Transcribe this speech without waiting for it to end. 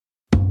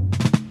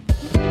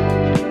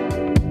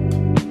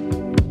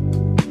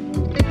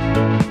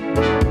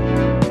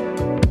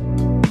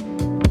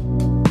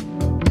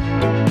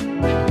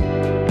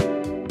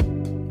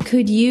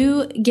could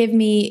you give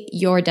me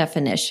your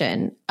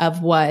definition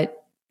of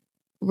what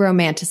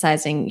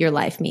romanticizing your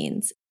life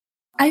means?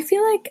 I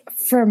feel like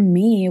for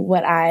me,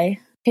 what I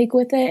take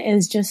with it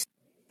is just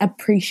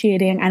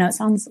appreciating. I know it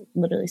sounds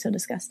literally so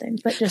disgusting,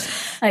 but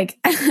just like,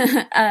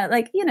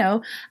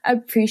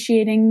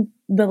 appreciating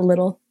the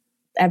little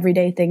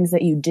everyday things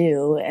that you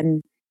do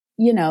and,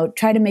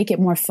 try to make it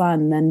more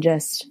fun than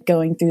just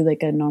going through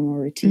like a normal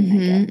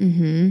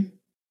routine.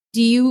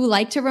 Do you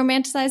like to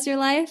romanticize your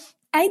life?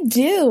 I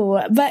do,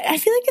 but I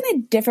feel like in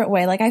a different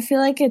way. Like, I feel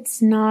like it's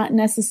not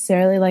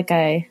necessarily like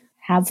I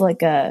have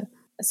like a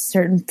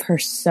certain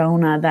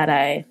persona that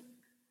I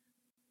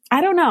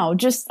don't know.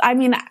 I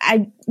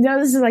know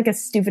this is like a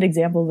stupid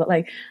example, but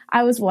like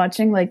I was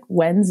watching like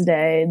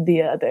Wednesday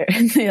the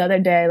other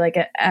day, like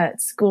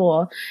at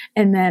school.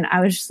 And then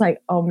I was just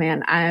like, oh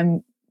man,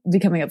 I'm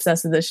becoming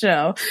obsessed with this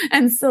show.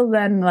 And so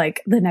then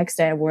like the next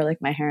day I wore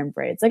like my hair in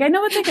braids. Like I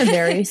know it's like a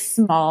very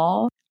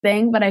small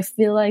thing, but I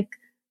feel like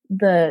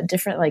the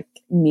different like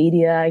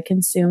media I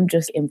consume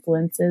just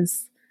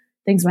influences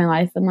things in my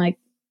life in like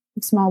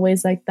small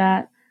ways like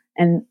that.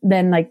 And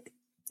then like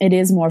it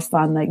is more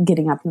fun like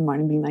getting up in the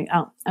morning being like,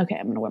 oh, okay,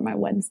 I'm gonna wear my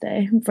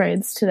Wednesday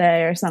braids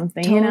today or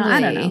something. Totally. I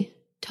don't know.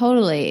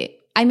 Totally.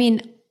 I mean,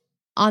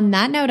 on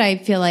that note, I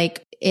feel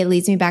like it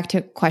leads me back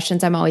to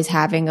questions I'm always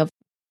having of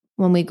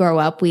when we grow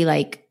up, we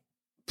like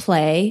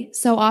play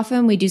so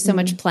often. We do so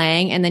much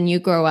playing, and then you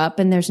grow up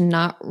and there's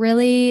not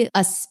really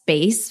a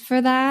space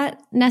for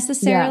that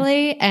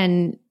necessarily. Yeah.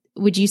 And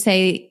would you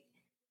say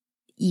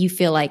you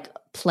feel like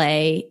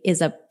play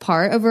is a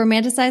part of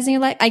romanticizing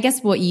your life? I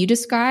guess what you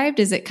described,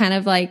 is it kind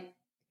of like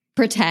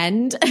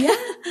pretend?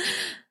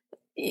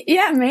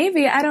 Yeah,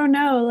 maybe. I don't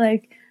know.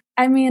 Like,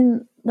 I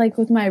mean, like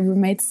with my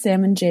roommates,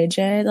 Sam and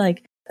JJ,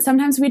 like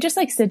sometimes we just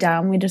like sit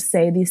down, we just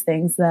say these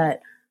things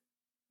that,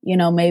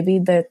 maybe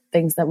the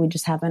things that we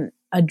just haven't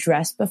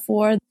addressed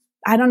before.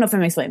 I don't know if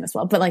I'm explaining this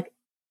well, but like,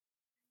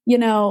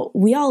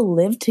 we all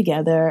live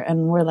together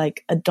and we're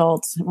like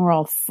adults and we're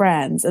all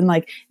friends. And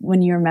like,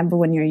 when you remember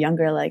when you're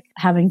younger, like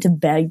having to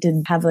beg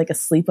to have like a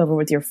sleepover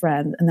with your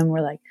friend. And then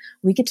we're like,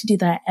 we get to do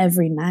that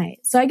every night.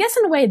 So I guess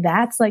in a way,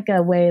 that's like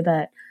a way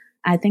that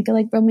I think of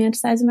like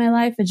romanticizing my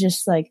life, is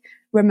just like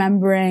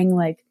remembering,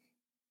 like,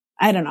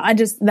 I don't know.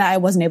 That I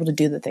wasn't able to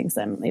do the things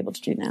that I'm able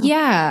to do now.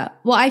 Yeah.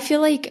 Well, I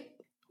feel like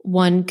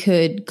one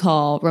could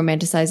call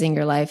romanticizing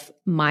your life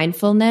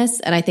mindfulness.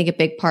 And I think a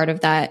big part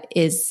of that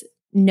is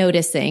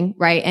noticing,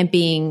 right? And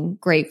being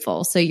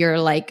grateful. So you're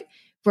like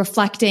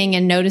reflecting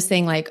and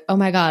noticing like, oh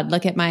my God,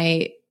 look at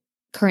my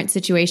current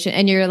situation.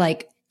 And you're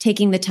like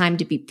taking the time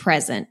to be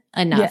present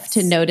enough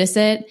to notice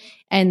it.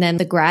 And then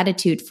the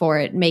gratitude for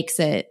it makes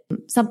it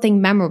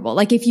something memorable.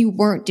 Like if you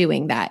weren't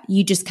doing that,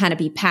 you just kind of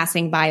be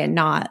passing by and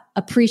not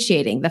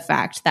appreciating the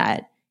fact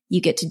that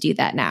you get to do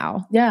that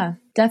now. Yeah,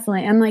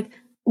 definitely. And like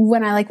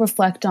when I like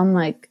reflect on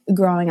like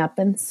growing up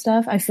and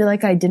stuff, I feel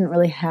like I didn't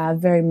really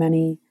have very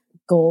many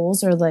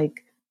goals or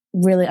like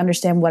really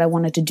understand what I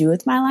wanted to do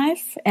with my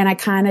life. And I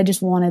kind of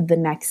just wanted the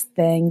next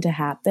thing to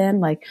happen.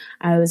 Like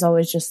I was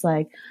always just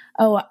like,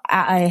 oh,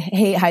 I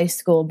hate high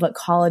school, but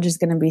college is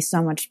going to be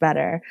so much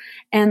better.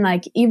 And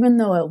like, even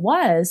though it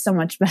was so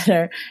much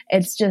better,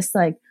 it's just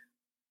like,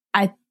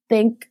 I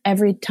think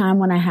every time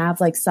when I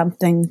have like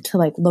something to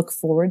like look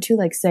forward to,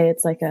 like say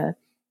it's like a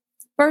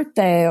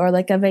birthday or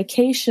like a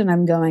vacation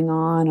I'm going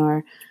on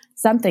or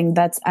something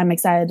that I'm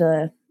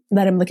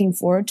looking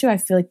forward to, I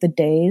feel like the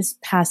days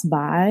pass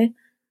by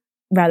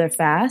rather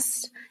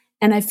fast.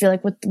 And I feel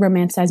like with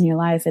romanticizing your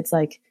life, it's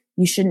like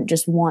you shouldn't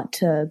just want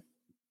to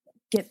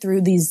get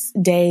through these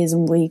days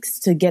and weeks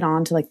to get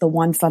on to like the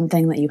one fun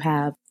thing that you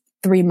have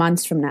 3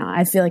 months from now.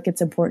 I feel like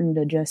it's important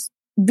to just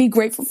be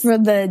grateful for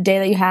the day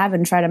that you have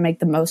and try to make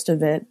the most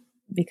of it,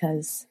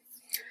 because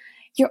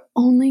you're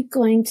only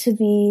going to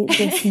be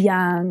this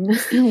young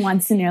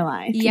once in your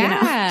life.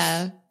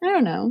 Yeah. I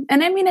don't know.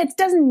 And I mean, it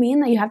doesn't mean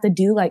that you have to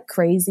do like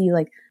crazy,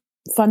 like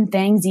fun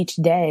things each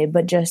day,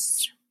 but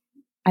just,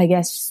 I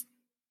guess,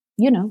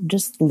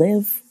 just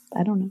live.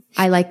 I don't know.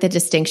 I like the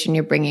distinction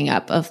you're bringing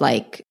up of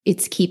like,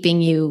 it's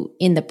keeping you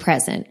in the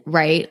present,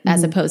 right? Mm-hmm.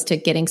 As opposed to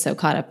getting so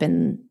caught up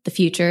in the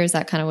future. Is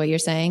that kind of what you're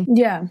saying?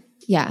 Yeah.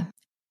 Yeah.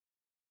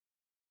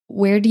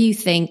 Where do you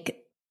think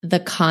the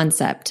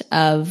concept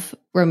of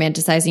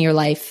romanticizing your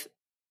life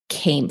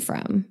came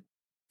from?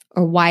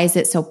 Or why is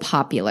it so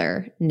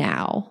popular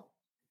now?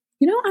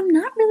 I'm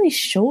not really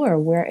sure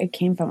where it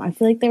came from. I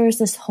feel like there was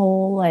this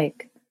whole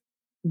like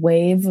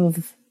wave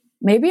of,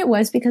 maybe it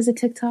was because of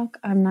TikTok,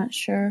 I'm not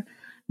sure.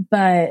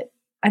 But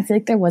I feel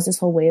like there was this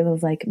whole wave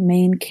of like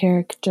main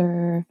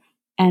character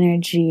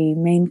energy,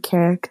 main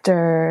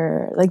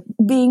character, like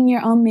being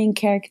your own main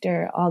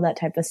character, all that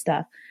type of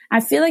stuff.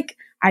 I feel like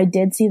I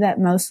did see that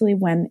mostly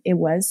when it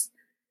was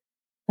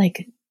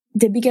like,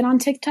 did we get on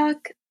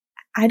TikTok?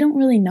 I don't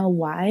really know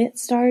why it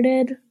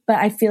started, but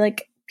I feel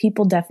like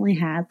people definitely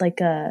had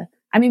like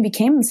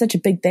became such a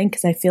big thing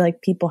because I feel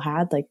like people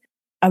had like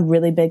a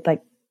really big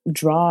like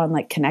draw and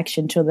like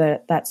connection to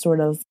that sort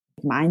of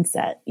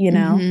mindset,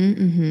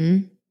 Mm-hmm, mm-hmm.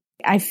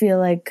 I feel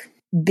like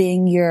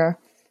being your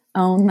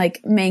own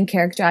like main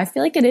character, I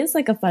feel like it is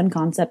like a fun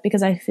concept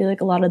because I feel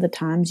like a lot of the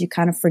times you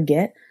kind of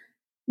forget.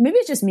 Maybe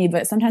it's just me,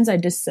 but sometimes I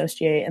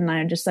dissociate and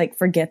I just like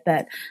forget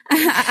that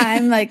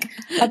I'm like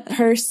a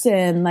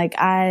person. Like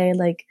I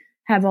like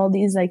have all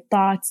these like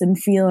thoughts and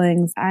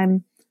feelings.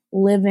 I'm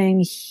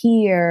living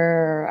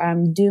here.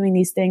 I'm doing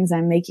these things.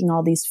 I'm making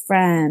all these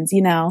friends,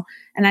 you know?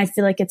 And I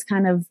feel like it's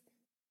kind of,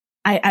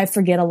 I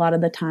forget a lot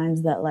of the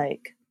times that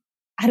like,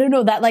 I don't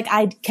know that like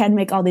I can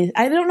make all these,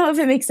 I don't know if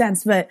it makes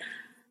sense, but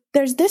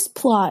there's this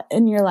plot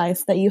in your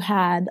life that you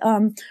had.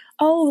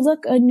 Oh,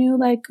 look, a new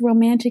like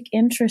romantic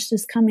interest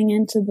is coming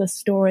into the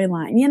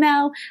storyline. You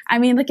know, I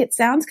mean, like it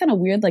sounds kind of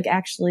weird, like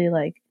actually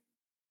like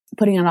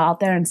putting it out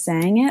there and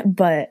saying it,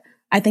 but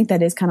I think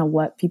that is kind of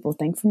what people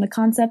think from the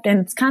concept. And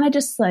it's kind of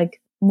just like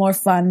more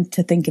fun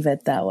to think of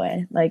it that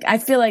way. Like, I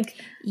feel like,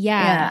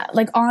 yeah,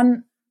 like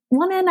on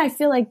one end, I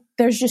feel like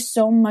there's just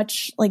so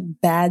much like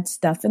bad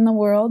stuff in the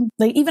world.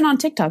 Like even on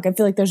TikTok, I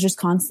feel like there's just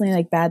constantly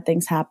like bad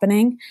things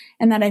happening.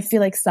 And that I feel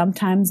like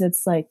sometimes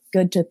it's like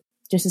good to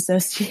just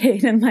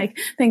associate and like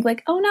think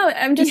like, oh no,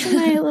 I'm just in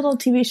my little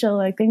TV show.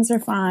 Like things are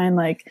fine.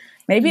 Like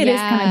maybe it is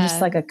kind of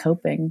just like a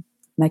coping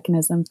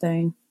mechanism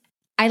thing.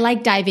 I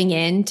like diving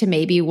into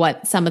maybe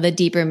what some of the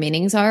deeper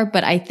meanings are,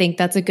 but I think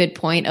that's a good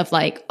point of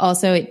like,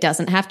 also it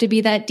doesn't have to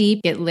be that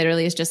deep. It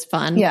literally is just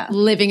fun. Yeah.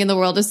 Living in the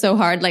world is so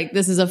hard. Like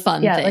this is a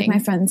fun thing. Like my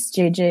friends,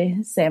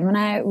 JJ, Sam and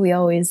I, we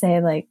always say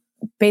like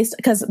based,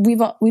 cause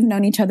we've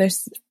known each other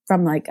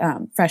from like,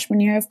 freshman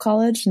year of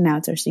college and now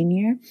it's our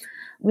senior year.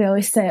 We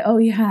always say, oh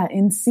yeah,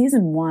 in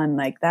season 1,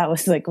 like that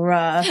was like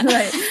rough.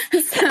 Like,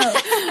 so,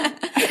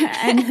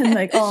 and then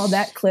like, oh,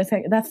 that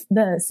cliffhanger,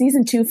 the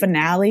season 2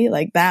 finale,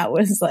 like that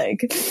was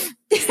like,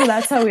 so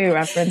that's how we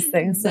reference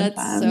things sometimes.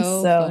 That's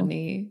so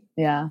funny.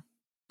 Yeah.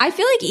 I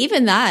feel like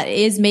even that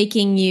is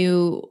making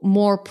you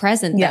more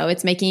present though.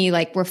 It's making you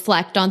like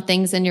reflect on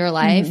things in your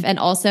life. Mm-hmm. And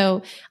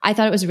also I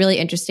thought it was really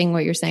interesting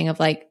what you're saying of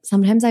like,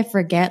 sometimes I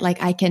forget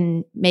like I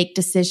can make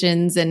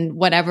decisions and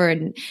whatever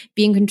and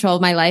be in control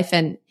of my life.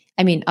 And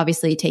I mean,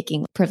 obviously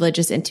taking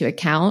privileges into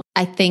account.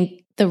 I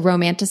think the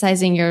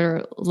romanticizing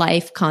your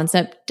life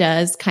concept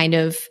does kind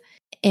of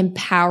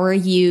empower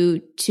you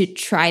to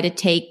try to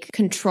take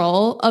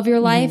control of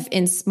your life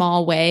in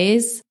small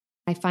ways.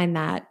 I find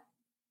that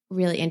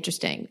really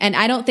interesting. And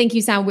I don't think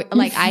you sound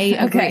like I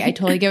agree. I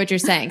totally get what you're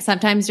saying.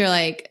 Sometimes you're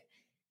like,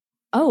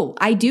 oh,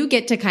 I do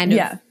get to kind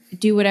of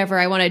do whatever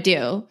I want to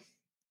do.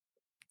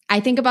 I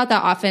think about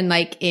that often,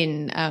 like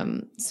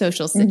in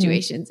social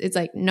situations. It's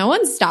like no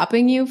one's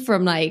stopping you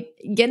from like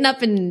getting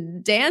up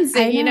and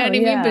dancing. You know what I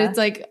mean? But it's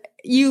like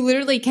you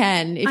literally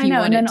can if you wanted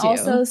to. And then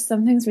also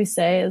some things we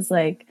say is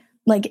like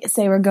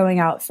say we're going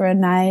out for a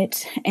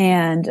night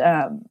and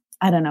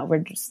I don't know, we're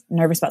just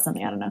nervous about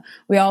something. I don't know.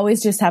 We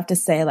always just have to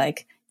say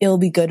like it'll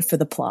be good for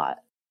the plot.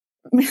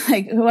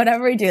 Like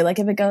whatever we do, like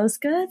if it goes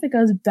good, if it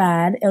goes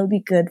bad, it'll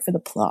be good for the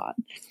plot.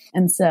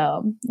 And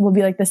so we'll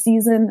be like the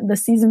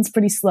season's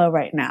pretty slow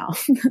right now.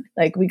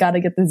 Like we got to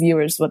get the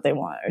viewers what they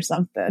want or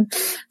something.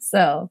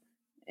 So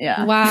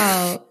yeah.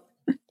 Wow.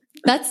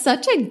 That's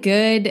such a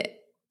good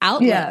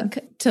outlook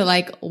to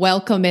like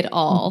welcome it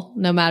all,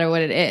 no matter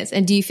what it is.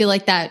 And do you feel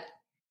like that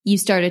you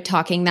started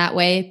talking that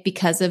way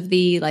because of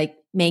the like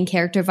main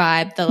character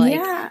vibe, the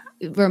like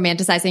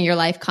romanticizing your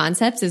life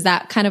concepts? Is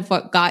that kind of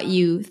what got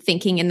you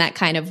thinking in that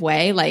kind of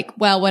way? Like,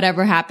 well,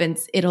 whatever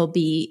happens, it'll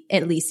be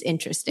at least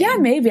interesting. Yeah,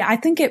 maybe. I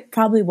think it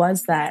probably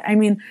was that. I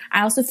mean,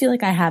 I also feel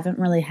like I haven't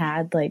really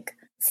had like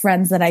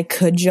friends that I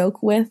could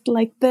joke with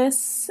like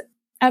this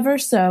ever.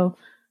 So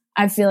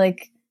I feel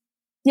like,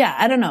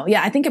 I don't know.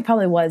 Yeah, I think it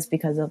probably was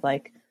because of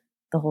like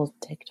the whole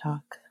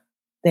TikTok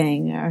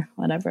thing or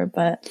whatever.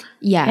 But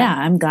yeah,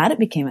 I'm glad it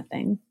became a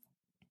thing.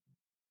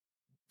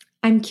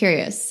 I'm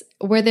curious,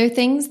 were there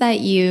things that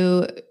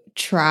you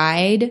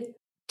tried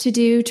to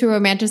do to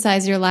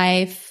romanticize your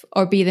life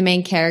or be the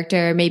main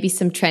character, maybe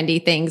some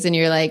trendy things, and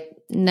you're like,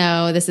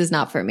 no, this is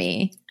not for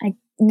me? I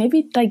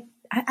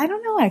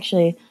don't know,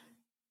 actually.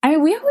 I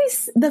mean,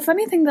 the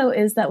funny thing though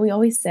is that we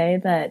always say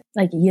that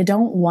like, you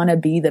don't want to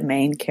be the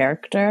main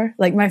character.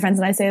 Like my friends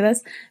and I say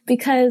this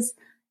because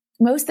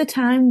most of the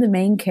time the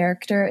main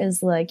character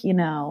is like, you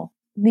know,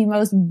 the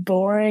most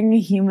boring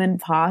human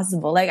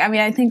possible. Like, I mean,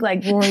 I think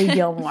like Rory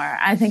Gilmore,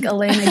 I think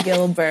Elena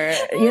Gilbert,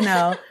 you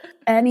know,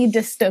 any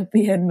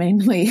dystopian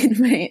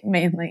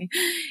mainly,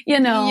 you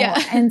know?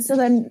 Yeah. And so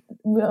then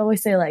we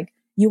always say like,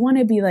 you want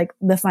to be like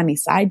the funny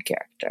side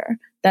character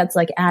that's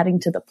like adding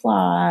to the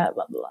plot,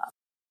 blah, blah, blah.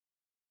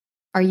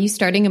 Are you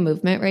starting a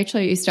movement, Rachel?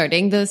 Are you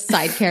starting the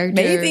side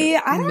character Maybe.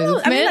 I don't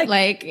know. I mean,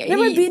 like there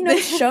would be no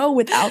show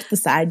without the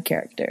side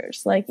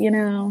characters. Like, you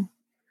know.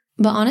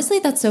 But honestly,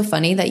 that's so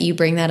funny that you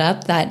bring that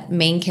up, that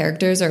main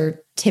characters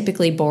are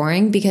typically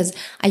boring, because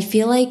I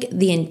feel like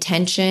the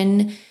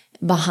intention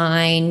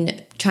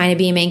behind trying to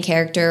be a main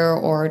character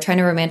or trying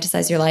to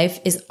romanticize your life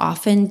is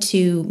often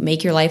to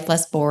make your life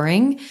less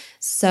boring.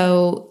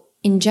 So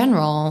in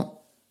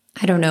general,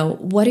 I don't know,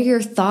 what are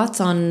your thoughts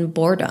on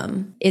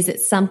boredom? Is it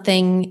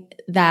something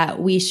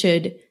that we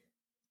should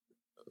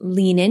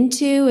lean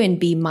into and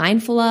be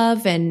mindful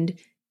of? And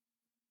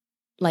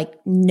like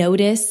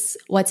notice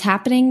what's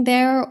happening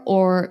there,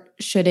 or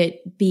should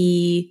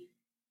we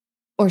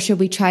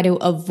try to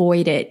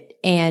avoid it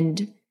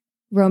and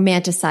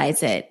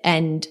romanticize it?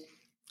 And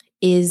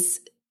is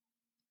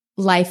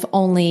life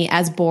only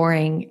as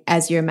boring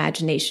as your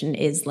imagination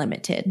is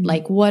limited? Mm-hmm.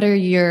 Like, what are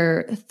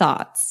your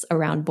thoughts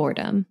around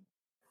boredom?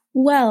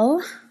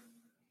 Well,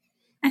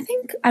 I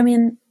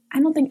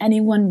don't think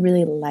anyone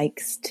really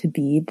likes to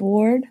be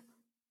bored,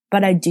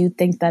 but I do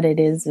think that it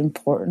is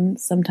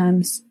important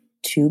sometimes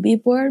to be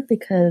bored,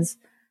 because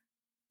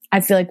I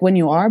feel like when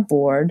you are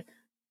bored,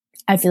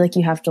 I feel like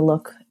you have to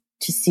look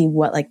to see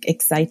what like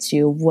excites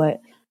you,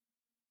 what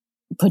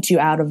puts you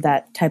out of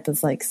that type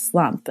of like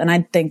slump. And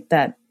I think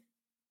that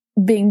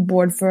being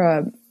bored for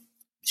a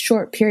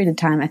short period of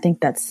time, I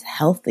think that's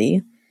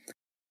healthy.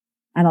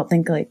 I don't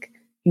think like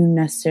you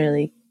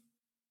necessarily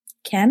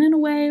can in a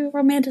way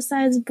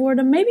romanticize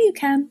boredom. Maybe you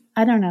can,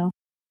 I don't know,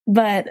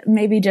 but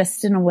maybe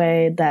just in a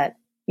way that,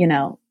 you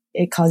know,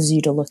 it causes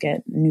you to look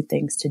at new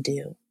things to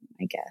do,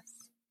 I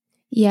guess.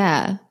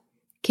 Yeah.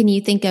 Can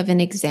you think of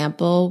an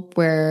example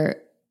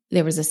where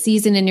there was a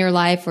season in your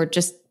life, or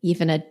just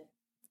even a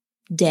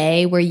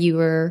day where you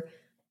were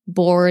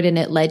bored and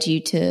it led you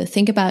to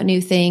think about new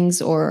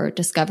things or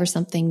discover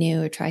something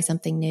new or try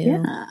something new?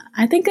 Yeah,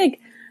 I think like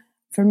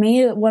for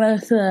me, one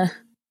of the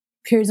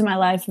periods of my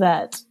life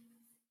that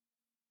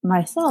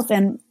myself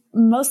and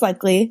most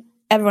likely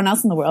everyone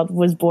else in the world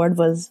was bored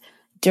was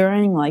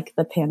during like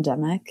the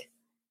pandemic.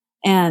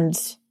 And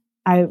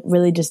I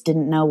really just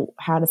didn't know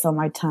how to fill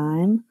my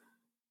time.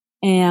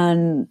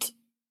 And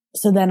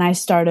so then I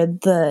started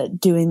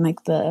doing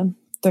like the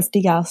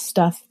thrifty gal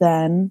stuff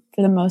then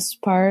for the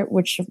most part,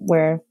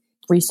 where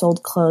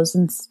resold clothes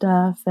and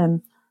stuff.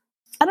 And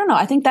I don't know,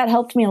 I think that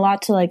helped me a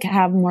lot to like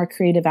have more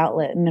creative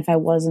outlet. And if I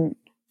wasn't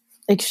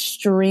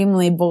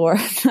extremely bored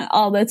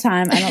all the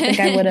time, I don't think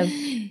I would have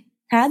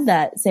had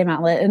that same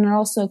outlet. And it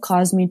also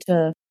caused me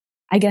to,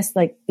 I guess,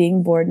 like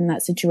being bored in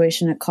that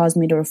situation, it caused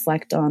me to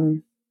reflect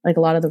on like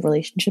a lot of the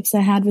relationships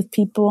I had with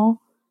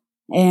people.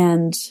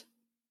 And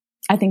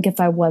I think if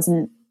I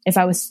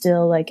was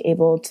still like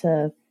able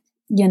to,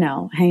 you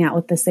know, hang out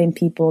with the same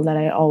people that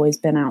I always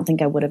been, I don't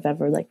think I would have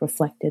ever like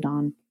reflected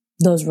on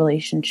those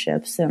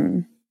relationships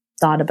and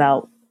thought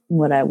about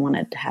what I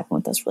wanted to happen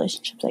with those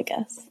relationships, I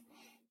guess.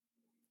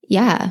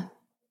 Yeah,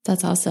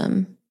 that's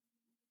awesome.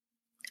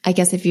 I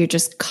guess if you're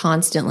just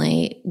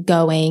constantly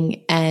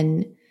going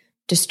and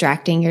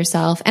distracting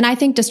yourself, and I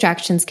think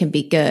distractions can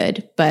be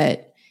good,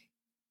 but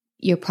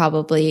you're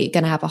probably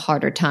going to have a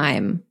harder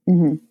time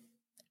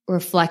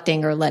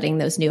reflecting or letting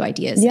those new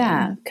ideas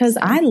in. Because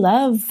I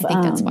love I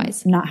think that's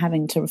wise. Not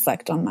having to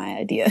reflect on my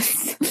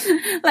ideas.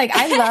 Like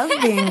I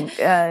love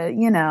being,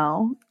 you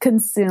know,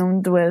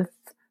 consumed with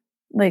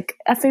like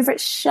a favorite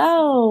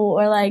show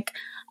or like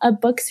a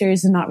book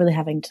series and not really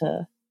having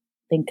to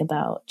think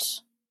about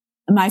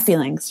my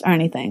feelings or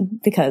anything.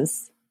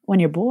 Because when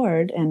you're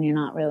bored and you're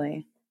not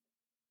really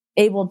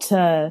able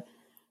to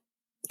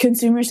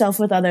consume yourself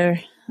with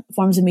other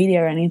forms of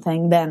media or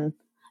anything, then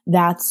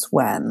that's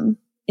when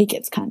it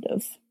gets kind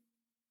of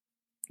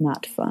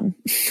not fun.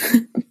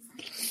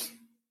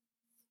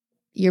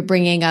 You're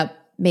bringing up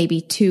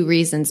maybe two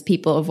reasons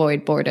people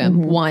avoid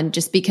boredom. One,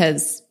 just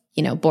because,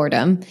 you know,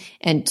 boredom,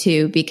 and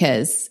two,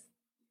 because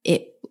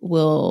it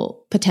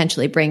will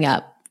potentially bring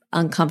up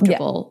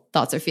uncomfortable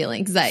thoughts or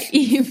feelings that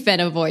you've been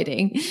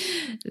avoiding.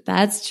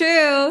 That's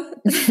true.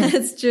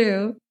 That's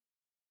true.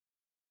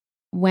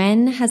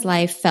 When has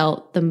life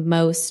felt the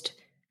most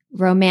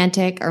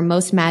romantic or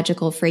most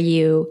magical for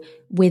you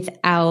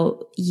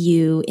without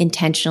you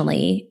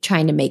intentionally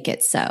trying to make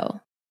it so?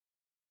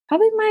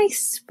 Probably my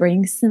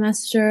spring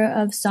semester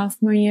of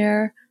sophomore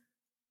year.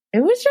 It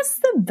was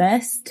just the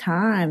best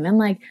time. And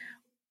like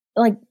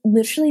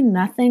literally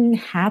nothing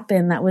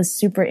happened that was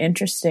super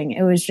interesting.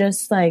 It was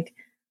just like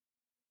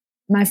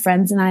my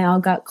friends and I all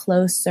got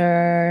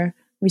closer.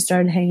 We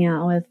started hanging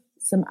out with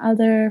some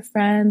other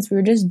friends. We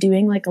were just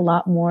doing like a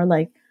lot more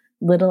like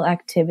little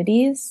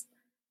activities.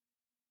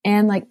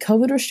 And like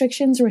COVID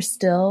restrictions were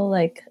still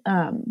like,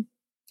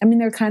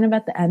 they're kind of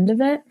at the end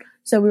of it.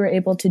 So we were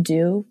able to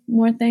do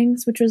more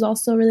things, which was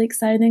also really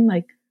exciting.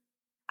 Like,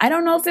 I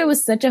don't know if it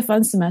was such a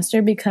fun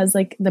semester because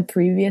like the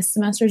previous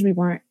semesters, we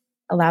weren't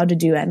allowed to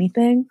do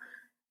anything.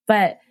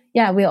 But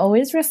yeah, we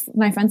always,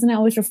 my friends and I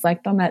always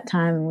reflect on that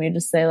time and we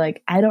just say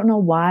like, I don't know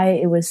why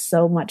it was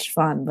so much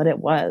fun, but it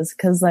was.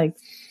 Cause like,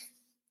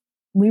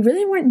 we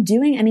really weren't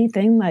doing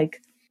anything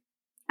like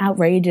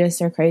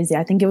outrageous or crazy.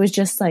 I think it was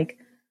just like,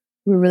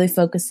 we were really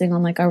focusing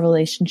on like our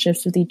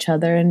relationships with each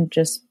other and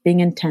just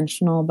being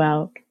intentional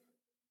about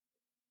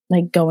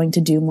like going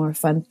to do more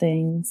fun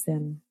things.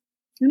 And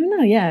I don't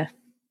know. Yeah.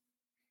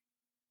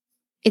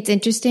 It's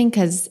interesting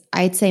because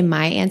I'd say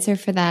my answer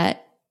for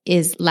that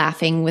is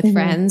laughing with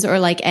friends or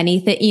like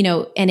anything, you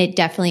know, and it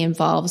definitely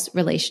involves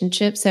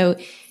relationships. So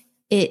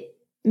it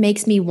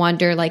makes me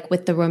wonder, like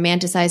with the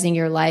romanticizing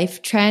your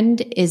life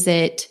trend, is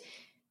it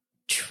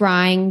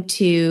trying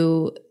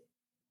to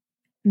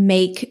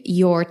make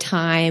your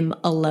time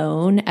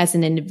alone as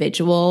an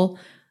individual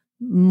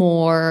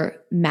more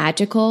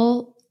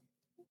magical,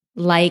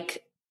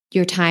 like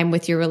your time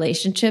with your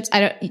relationships?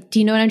 Do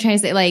you know what I'm trying to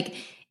say? Like,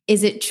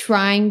 is it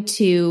trying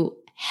to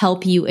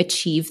help you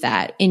achieve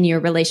that in your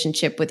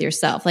relationship with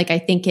yourself? Like, I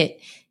think it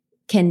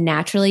can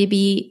naturally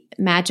be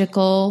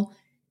magical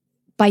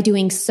by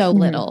doing so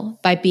little,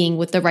 by being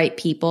with the right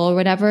people or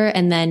whatever.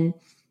 And then,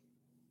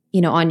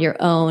 on your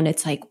own,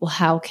 it's like, well,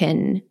 how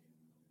can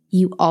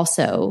you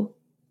also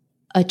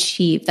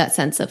achieve that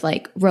sense of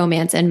like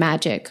romance and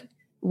magic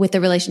with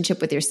the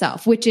relationship with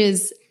yourself, which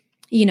is,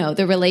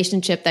 the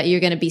relationship that you're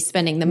going to be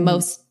spending the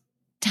most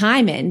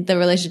time in, the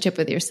relationship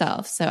with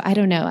yourself. So I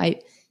don't know.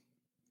 I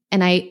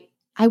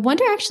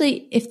wonder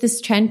actually if this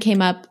trend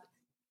came up.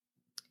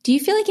 Do you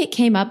feel like it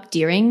came up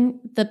during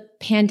the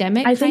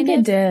pandemic? I think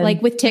it did.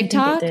 Like with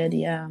TikTok? I think it did,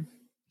 yeah.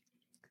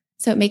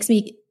 So it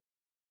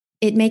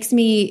makes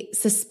me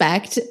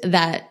suspect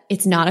that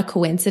it's not a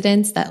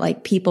coincidence that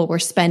like people were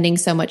spending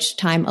so much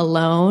time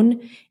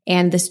alone,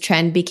 and this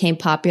trend became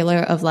popular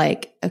of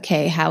like,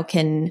 okay, how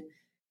can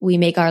we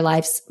make our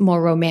lives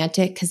more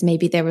romantic? Because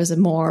maybe there was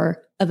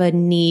more of a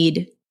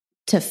need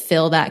to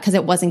fill that because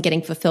it wasn't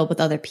getting fulfilled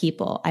with other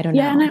people. I don't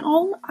know. Yeah, and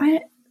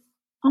I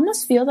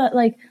almost feel that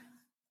like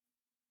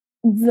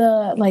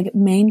the like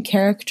main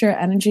character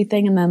energy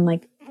thing and then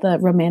like the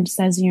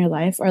romanticizing your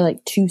life are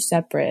like two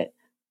separate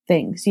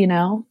things,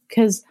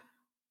 because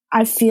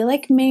I feel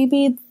like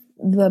maybe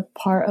the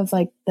part of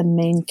like the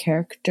main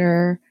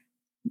character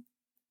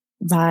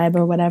vibe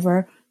or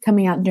whatever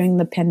coming out during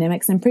the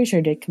pandemic, 'cause I'm pretty sure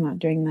it did come out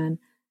during then.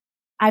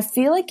 I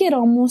feel like it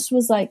almost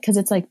was like, because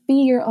it's like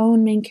be your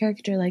own main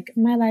character, like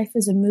my life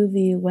is a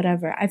movie,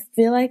 whatever. I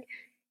feel like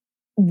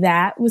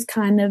that was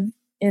kind of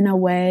in a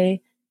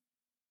way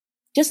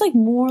just like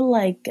more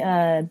like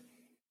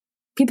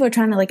people are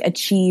trying to like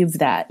achieve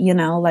that,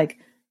 like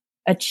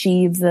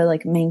achieve the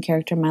like main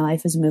character in my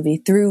life is a movie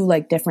through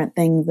like different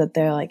things that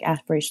they're like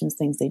aspirations,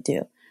 things they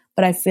do.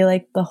 But I feel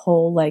like the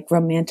whole like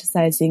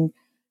romanticizing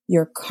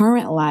your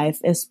current life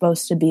is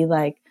supposed to be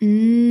like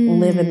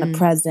live in the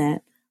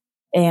present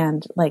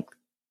and like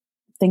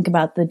think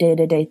about the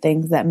day-to-day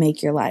things that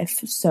make your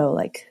life so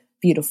like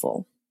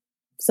beautiful.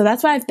 So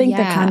that's why I think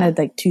they're kind of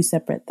like two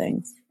separate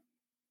things.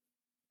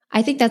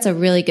 I think that's a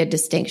really good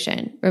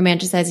distinction.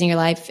 Romanticizing your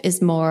life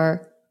is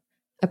more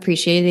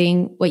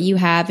appreciating what you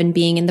have and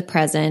being in the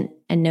present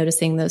and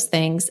noticing those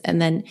things.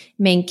 And then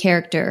main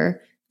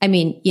character, I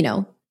mean,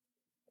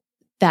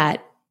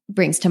 that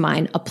brings to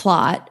mind a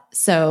plot.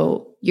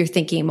 So you're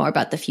thinking more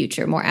about the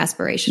future, more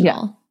aspirational.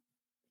 Yeah.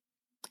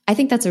 I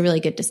think that's a really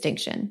good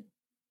distinction.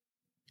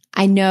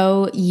 I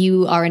know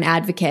you are an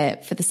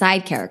advocate for the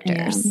side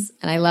characters,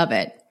 and I love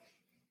it.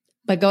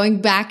 But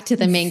going back to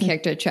the main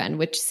character trend,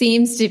 which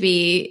seems to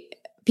be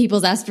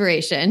people's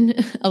aspiration,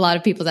 a lot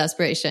of people's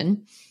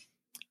aspiration,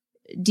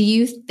 do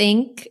you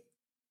think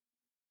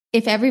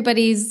if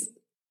everybody's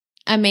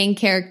a main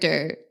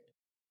character,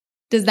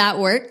 does that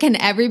work? Can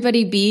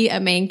everybody be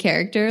a main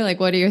character? Like,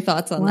 what are your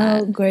thoughts on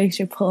that? Well, Grace,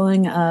 you're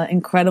pulling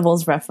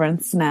Incredibles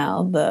reference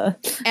now.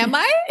 Am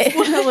I?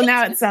 Well,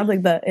 now it sounds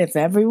like if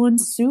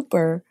everyone's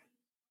super.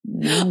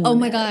 No, oh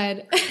my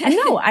God. I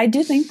know. I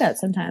do think that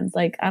sometimes.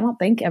 Like, I don't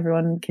think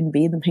everyone can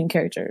be the main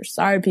character.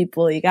 Sorry,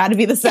 people. You got to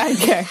be the side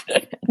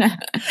character.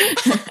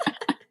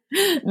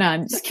 No,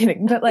 I'm just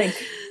kidding. But like,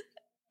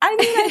 I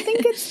mean, I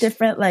think it's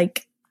different.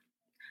 Like,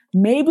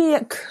 maybe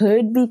it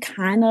could be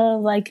kind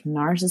of like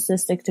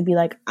narcissistic to be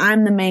like,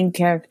 I'm the main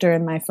character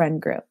in my friend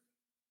group.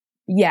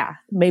 Yeah,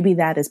 maybe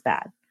that is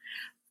bad.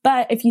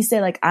 But if you say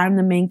like, I'm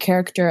the main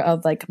character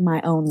of like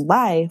my own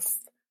life,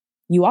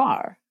 you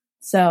are.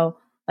 So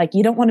like,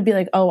 you don't want to be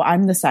like, oh,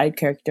 I'm the side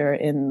character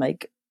in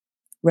like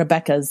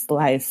Rebecca's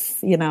life,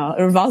 it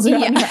revolves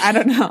around her. I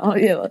don't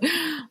know.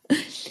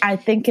 I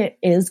think it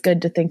is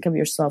good to think of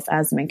yourself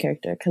as the main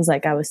character. 'Cause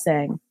like I was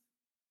saying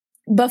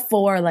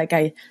before, like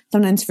I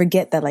sometimes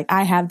forget that like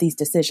I have these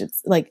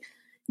decisions. Like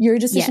your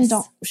decisions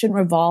shouldn't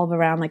revolve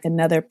around like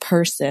another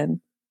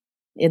person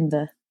in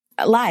the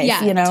life,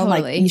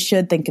 totally. Like you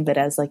should think of it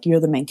as like you're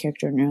the main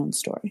character in your own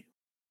story.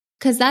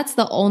 'Cause that's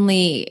the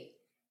only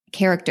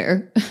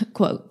character,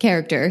 quote,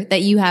 character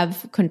that you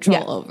have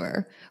control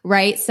over,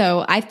 right?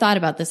 So I've thought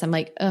about this. I'm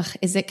like,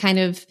 is it kind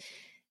of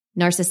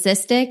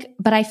narcissistic?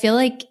 But I feel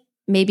like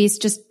maybe it's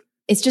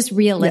just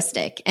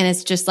realistic and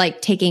it's just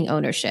like taking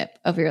ownership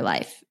of your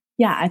life.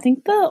 Yeah, I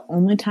think the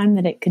only time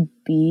that it could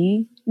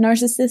be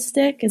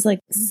narcissistic is like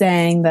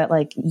saying that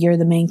like you're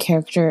the main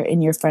character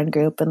in your friend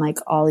group and like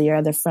all your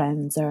other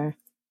friends are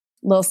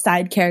little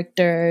side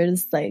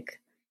characters, like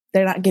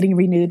they're not getting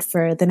renewed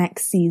for the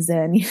next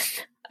season.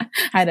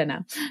 I don't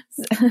know.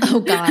 Oh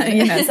God.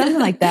 Something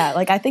like that.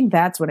 Like, I think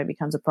that's when it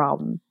becomes a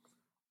problem.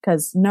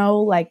 'Cause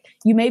like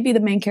you may be the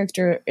main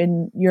character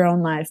in your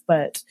own life,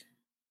 but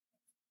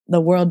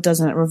the world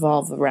doesn't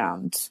revolve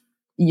around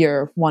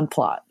your one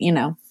plot,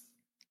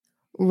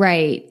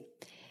 Right.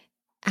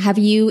 Have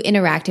you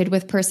interacted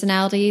with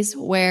personalities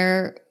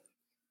where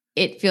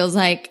it feels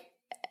like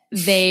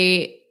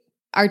they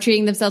are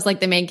treating themselves like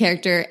the main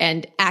character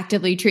and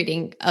actively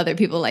treating other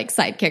people like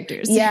side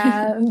characters.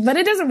 Yeah, but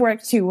it doesn't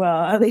work too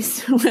well, at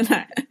least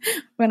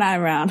when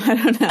I'm around. I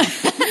don't know.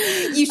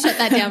 You shut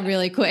that down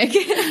really quick.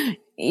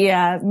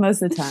 Yeah,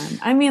 most of the time.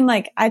 I mean,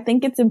 like, I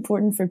think it's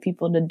important for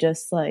people to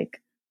just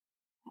like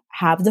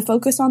have the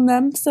focus on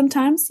them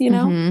sometimes, you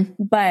know?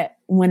 Mm-hmm. But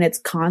when it's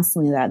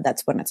constantly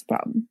that's when it's a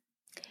problem.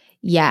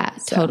 Yeah,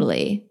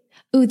 totally.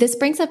 Ooh, this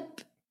brings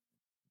up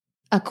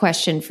a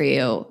question for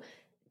you.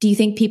 Do you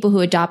think people who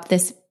adopt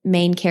this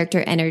main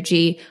character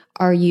energy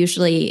are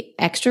usually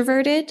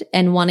extroverted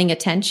and wanting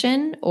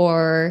attention,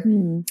 or?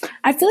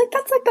 I feel like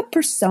that's like the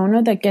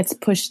persona that gets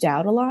pushed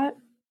out a lot.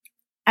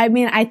 I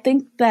mean, I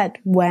think that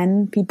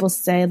when people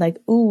say like,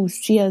 ooh,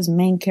 she has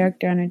main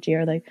character energy,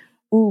 or like,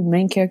 ooh,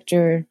 main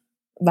character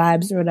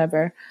vibes or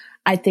whatever,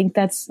 I think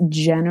that's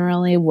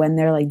generally when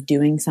they're like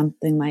doing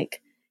something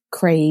like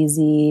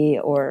crazy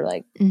or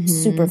like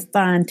super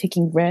fun,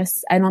 taking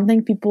risks. I don't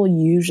think people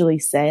usually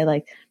say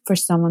like, for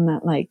someone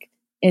that like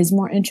is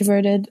more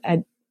introverted,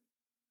 I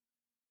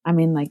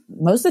mean, like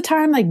most of the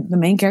time, like the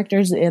main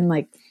characters in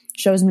like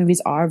shows,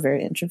 movies are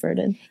very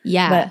introverted.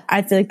 Yeah. But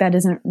I feel like that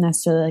isn't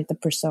necessarily like the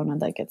persona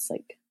that gets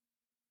like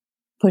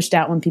pushed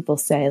out when people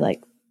say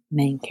like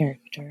main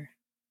character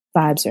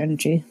vibes or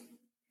energy.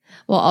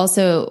 Well,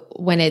 also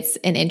when it's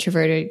an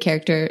introverted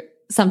character,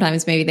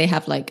 sometimes maybe they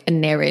have like a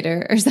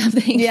narrator or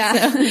something.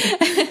 Yeah.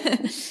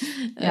 So,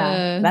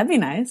 yeah. That'd be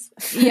nice.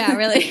 Yeah,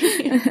 really.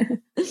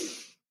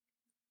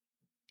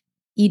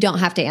 You don't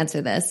have to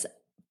answer this,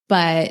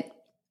 but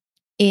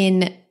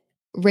in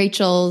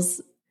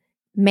Rachel's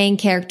main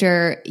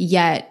character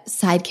yet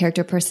side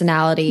character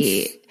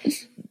personality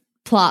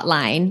plot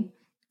line,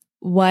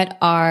 what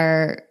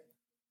are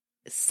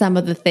some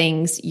of the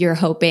things you're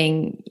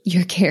hoping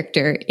your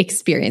character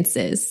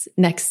experiences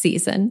next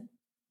season?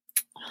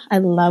 I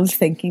love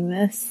thinking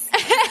this.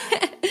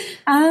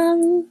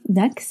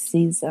 Next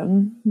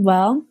season,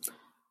 well,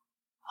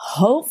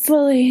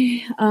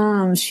 hopefully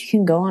she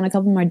can go on a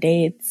couple more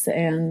dates,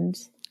 and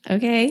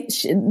okay,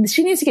 she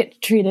needs to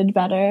get treated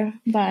better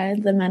by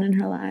the men in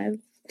her life.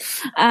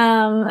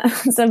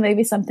 So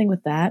maybe something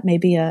with that,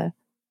 maybe a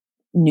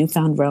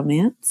newfound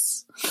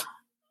romance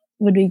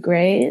would be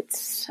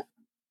great.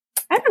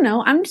 I don't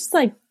know. I'm just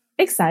like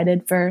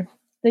excited for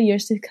the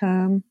years to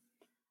come.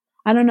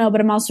 I don't know,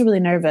 but I'm also really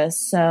nervous.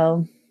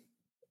 So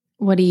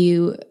what are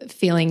you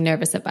feeling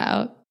nervous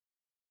about?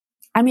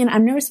 I mean,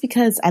 I'm nervous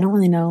because I don't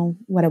really know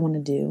what I want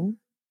to do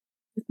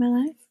with my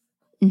life.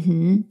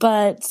 Mm-hmm.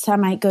 But I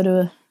might go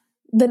to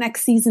the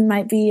next season,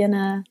 might be in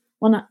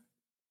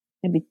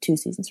maybe 2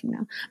 seasons from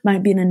now,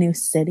 might be in a new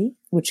city,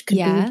 which could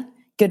be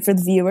good for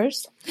the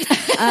viewers.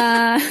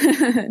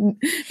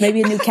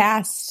 Maybe a new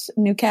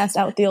cast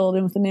out with the old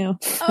and with the new.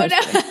 Oh no.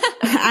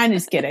 I'm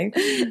just kidding.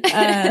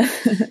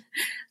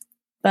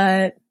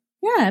 But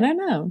yeah, I don't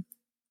know.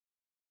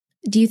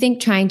 Do you think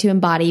trying to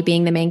embody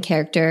being the main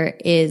character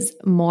is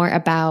more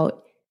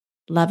about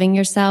loving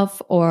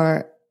yourself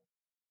or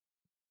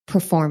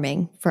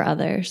performing for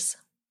others?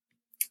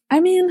 I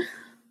mean,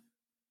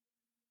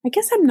 I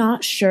guess I'm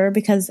not sure,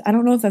 because I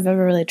don't know if I've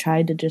ever really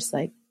tried to just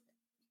like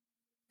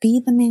be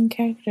the main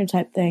character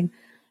type thing.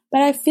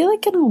 But I feel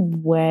like in a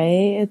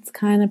way it's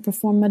kind of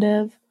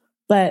performative,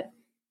 but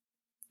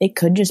it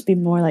could just be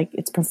more like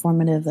it's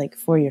performative like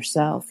for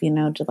yourself, you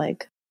know, to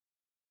like,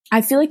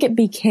 I feel like it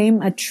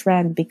became a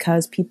trend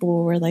because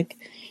people were like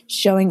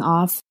showing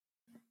off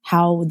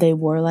how they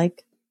were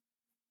like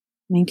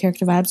main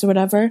character vibes or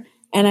whatever.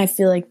 And I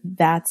feel like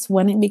that's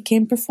when it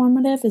became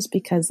performative, is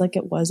because like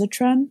it was a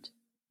trend.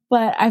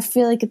 But I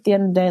feel like at the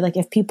end of the day, like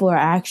if people are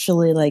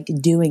actually like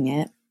doing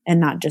it and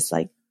not just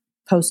like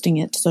posting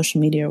it to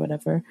social media or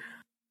whatever,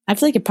 I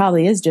feel like it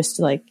probably is just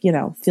to like, you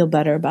know, feel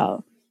better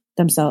about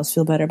themselves,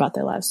 feel better about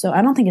their lives. So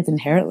I don't think it's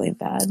inherently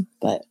bad,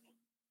 but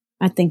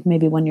I think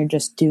maybe when you're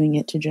just doing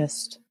it to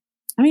just,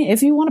 I mean,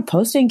 if you want to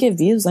post it and get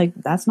views, like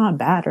that's not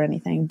bad or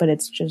anything, but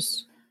it's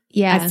just,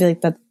 I feel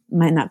like that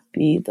might not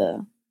be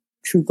the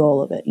true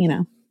goal of it, you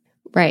know?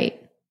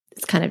 Right.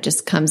 It kind of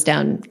just comes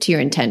down to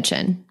your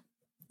intention.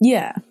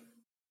 Yeah.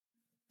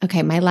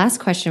 Okay. My last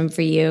question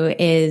for you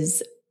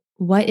is,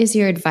 what is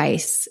your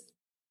advice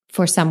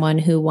for someone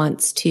who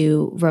wants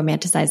to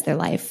romanticize their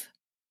life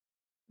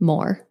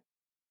more?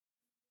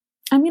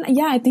 I mean,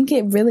 yeah, I think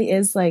it really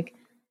is like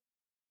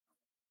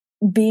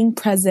being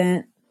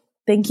present,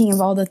 thinking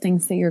of all the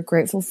things that you're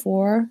grateful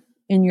for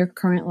in your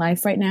current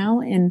life right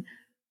now, and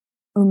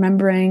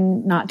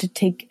remembering not to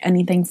take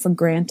anything for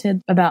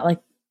granted about like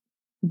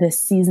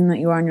this season that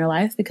you are in your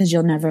life, because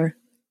you'll never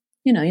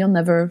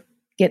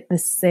get the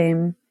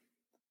same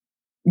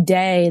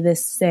day,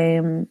 this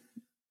same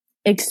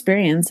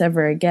experience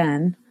ever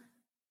again.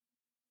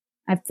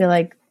 I feel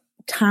like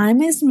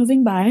time is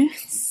moving by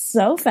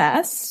so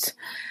fast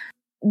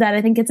that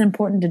I think it's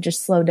important to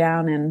just slow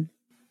down and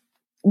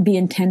be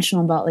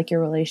intentional about like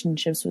your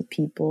relationships with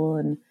people.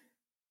 And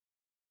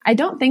I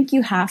don't think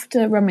you have to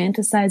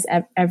romanticize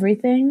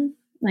everything.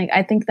 Like,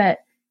 I think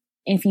that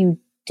if you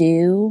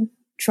do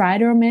try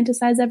to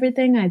romanticize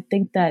everything, I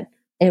think that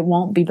it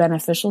won't be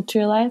beneficial to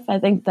your life. I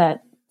think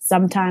that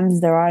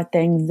sometimes there are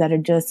things that are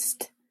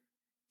just,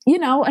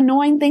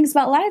 annoying things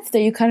about life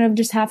that you kind of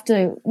just have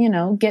to,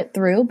 get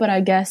through. But I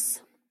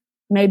guess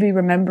maybe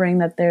remembering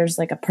that there's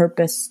like a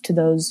purpose to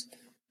those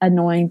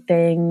annoying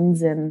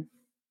things and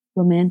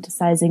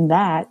romanticizing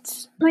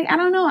that. Like, I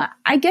don't know.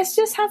 I guess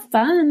just have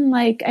fun.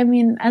 Like, I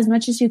mean, as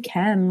much as you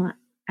can.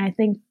 I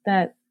think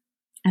that,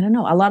 I don't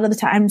know. A lot of the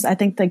times I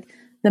think like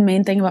the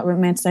main thing about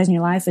romanticizing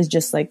your life is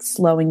just like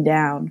slowing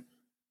down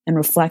and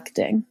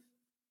reflecting,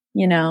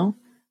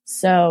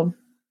 So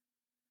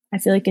I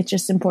feel like it's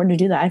just important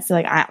to do that. I feel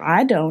like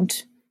I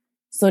don't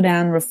slow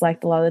down and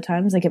reflect a lot of the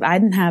times. Like if I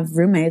didn't have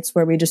roommates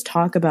where we just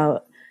talk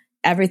about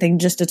everything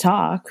just to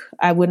talk,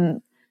 I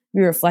wouldn't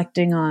be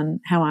reflecting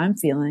on how I'm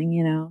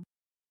feeling,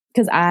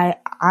 because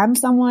I'm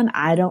someone,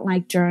 I don't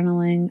like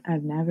journaling.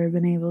 I've never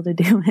been able to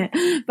do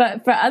it,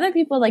 but for other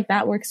people, like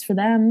that works for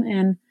them.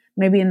 And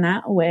maybe in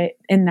that way,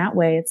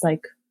 it's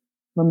like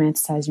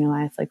romanticizing your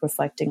life, like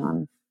reflecting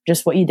on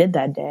just what you did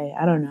that day.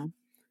 I don't know.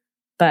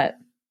 But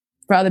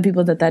for other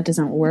people that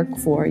doesn't work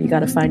for, you got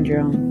to find your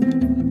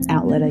own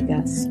outlet, I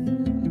guess.